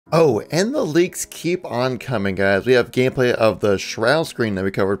Oh, and the leaks keep on coming, guys. We have gameplay of the Shroud screen that we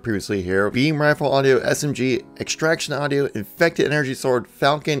covered previously here, beam rifle audio, SMG, extraction audio, infected energy sword,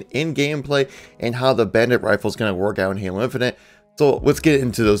 Falcon in gameplay, and how the Bandit rifle is going to work out in Halo Infinite. So let's get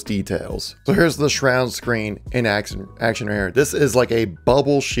into those details. So here's the Shroud screen in action right here. This is like a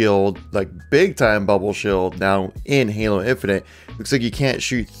bubble shield, like big time bubble shield now in Halo Infinite. Looks like you can't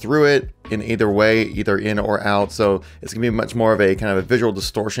shoot through it in either way, either in or out. So it's gonna be much more of a kind of a visual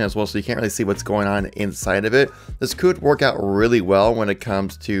distortion as well. So you can't really see what's going on inside of it. This could work out really well when it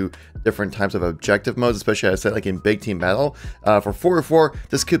comes to different types of objective modes, especially I said like in big team battle. For 4v4,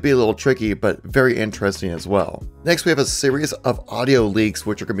 this could be a little tricky, but very interesting as well. Next, we have a series of audio leaks,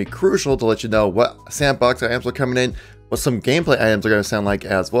 which are going to be crucial to let you know what sandbox items are coming in, what some gameplay items are going to sound like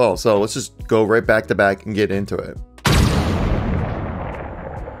as well. So let's just go right back to back and get into it.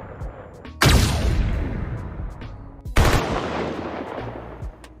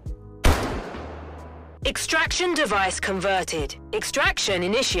 Extraction device converted. Extraction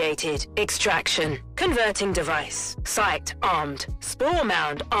initiated. Extraction. Converting device. Site armed. Spore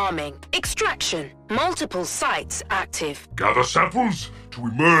mound arming. Extraction. Multiple sites active. Gather samples to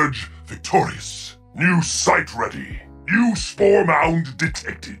emerge victorious. New site ready. New spore mound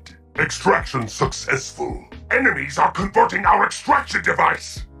detected. Extraction successful. Enemies are converting our extraction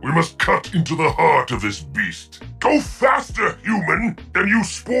device. We must cut into the heart of this beast. Go faster, human! The new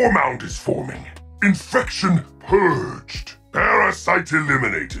spore mound is forming. Infection purged. Parasite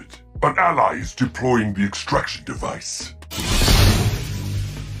eliminated. An ally is deploying the extraction device.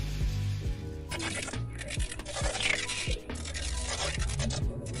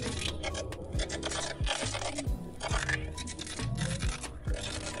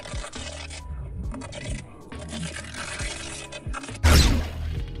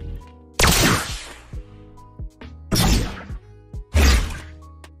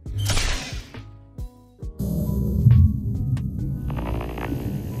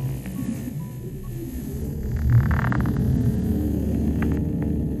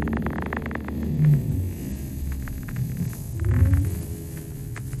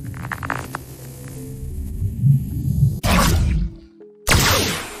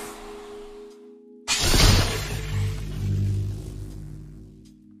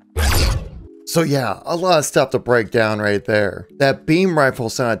 So yeah, a lot of stuff to break down right there. That beam rifle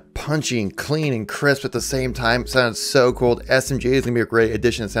sounded punchy and clean and crisp at the same time. Sounded so cool. The SMG is going to be a great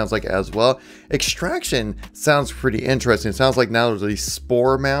addition, it sounds like, as well. Extraction sounds pretty interesting. It sounds like now there's these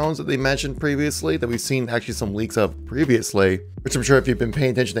spore mounds that they mentioned previously that we've seen actually some leaks of previously. Which I'm sure if you've been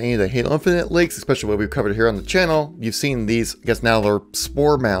paying attention to any of the Halo Infinite leaks, especially what we've covered here on the channel, you've seen these. I guess now they're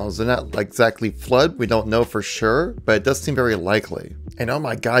spore mounds. They're not like exactly flood. We don't know for sure, but it does seem very likely. And oh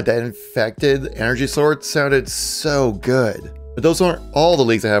my god, that infected energy sword sounded so good. But those aren't all the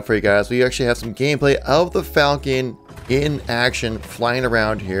leaks I have for you guys. We actually have some gameplay of the Falcon in action, flying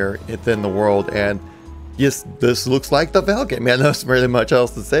around here within the world. And yes, this looks like the Falcon. Man, there's really much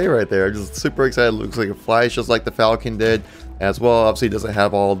else to say right there. Just super excited. It looks like it flies just like the Falcon did as well. Obviously, it doesn't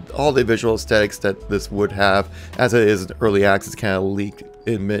have all the visual aesthetics that this would have, as it is an early access kind of leaked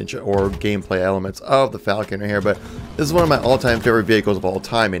image or gameplay elements of the Falcon right here. But this is one of my all-time favorite vehicles of all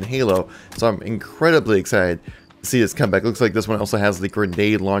time in Halo, so I'm incredibly excited to see this come back. Looks like this one also has the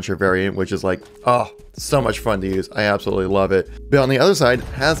grenade launcher variant, which is like, oh, so much fun to use. I absolutely love it. But on the other side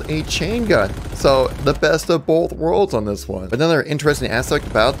has a chain gun, so the best of both worlds on this one. But another interesting aspect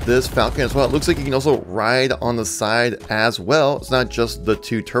about this Falcon as well, it looks like you can also ride on the side as well. It's not just the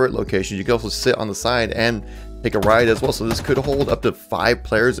two turret locations. You can also sit on the side and take a ride as well. So this could hold up to 5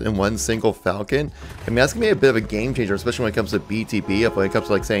 players in one single Falcon. I mean, that's gonna be a bit of a game changer, especially when it comes to BTB, when it comes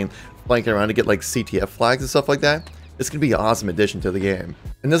to like saying flanking around to get like CTF flags and stuff like that. It's gonna be an awesome addition to the game.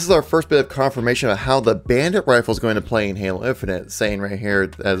 And this is our first bit of confirmation of how the Bandit rifle is going to play in Halo Infinite, saying right here,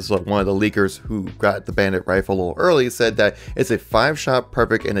 as one of the leakers who got the Bandit rifle a little early said that it's a 5-shot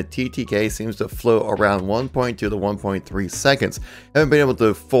perfect and a TTK seems to flow around 1.2 to 1.3 seconds. Haven't been able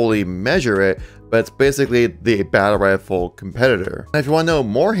to fully measure it, but it's basically the battle rifle competitor. And if you want to know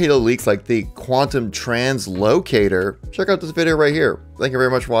more Halo leaks like the quantum translocator, check out this video right here. Thank you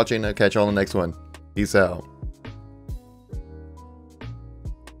very much for watching. I'll catch you on the next one. Peace out.